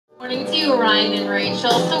Morning to you, Ryan and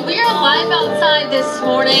Rachel. So we are live outside this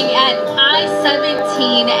morning at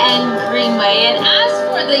I-17 and Greenway. And as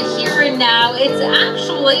for the here and now, it's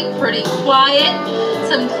actually pretty quiet.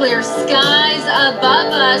 Some clear skies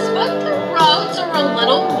above us, but the roads are a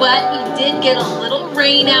little wet. We did get a little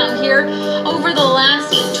rain out here over the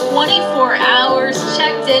last 24 hours.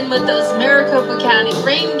 Checked in with those Maricopa County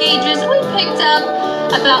rain gauges. We picked up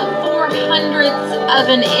about 0.04 of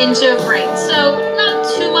an inch of rain. So not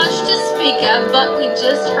too much to speak of, but we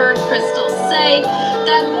just heard Crystal say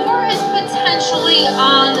that more is potentially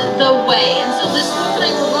on the way. And so this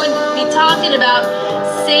morning we're going to be talking about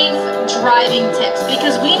safe driving tips,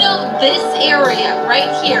 because we know this area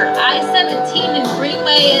right here, I-17 and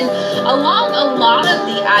Greenway, and along a lot of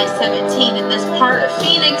the I-17 in this part of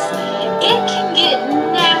Phoenix, it can get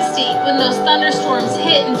nasty when those thunderstorms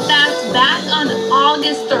hit. In fact, back on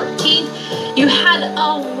August 13th, you had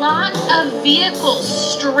a lot of vehicles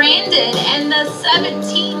stranded, and the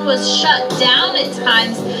 17 was shut down at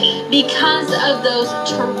times because of those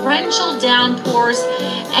torrential downpours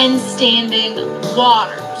and standing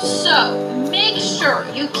water. So make sure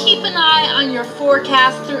you keep an eye on your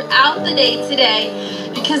forecast throughout the day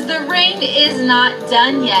today, because the rain is not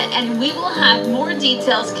done yet, and we will have more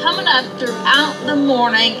details coming up throughout the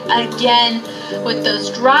morning, again with those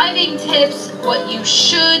driving tips, what you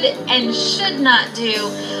should and should not do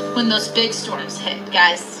when those big storms hit,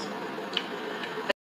 guys.